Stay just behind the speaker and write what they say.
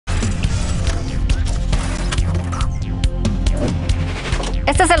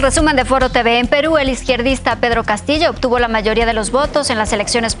Este es el resumen de Foro TV. En Perú, el izquierdista Pedro Castillo obtuvo la mayoría de los votos en las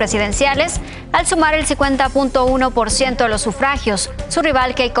elecciones presidenciales al sumar el 50.1% de los sufragios. Su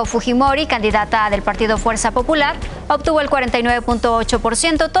rival Keiko Fujimori, candidata del partido Fuerza Popular, obtuvo el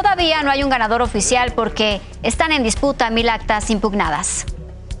 49.8%. Todavía no hay un ganador oficial porque están en disputa 1.000 actas impugnadas.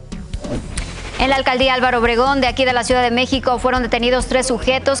 En la alcaldía Álvaro Obregón, de aquí de la Ciudad de México, fueron detenidos 3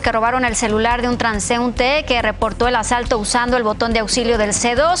 sujetos que robaron el celular de un transeúnte que reportó el asalto usando el botón de auxilio del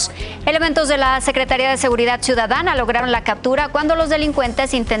C2. Elementos de la Secretaría de Seguridad Ciudadana lograron la captura cuando los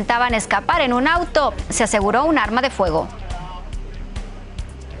delincuentes intentaban escapar en un auto. Se aseguró un arma de fuego.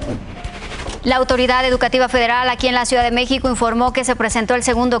 La Autoridad Educativa Federal aquí en la Ciudad de México informó que se presentó el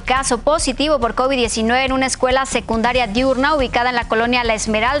segundo caso positivo por COVID-19 en una escuela secundaria diurna ubicada en la colonia La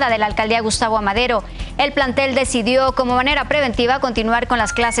Esmeralda de la alcaldía Gustavo Amadero. El plantel decidió como manera preventiva continuar con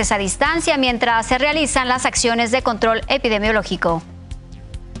las clases a distancia mientras se realizan las acciones de control epidemiológico.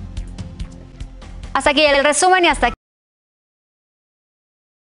 Hasta aquí el resumen y hasta aquí.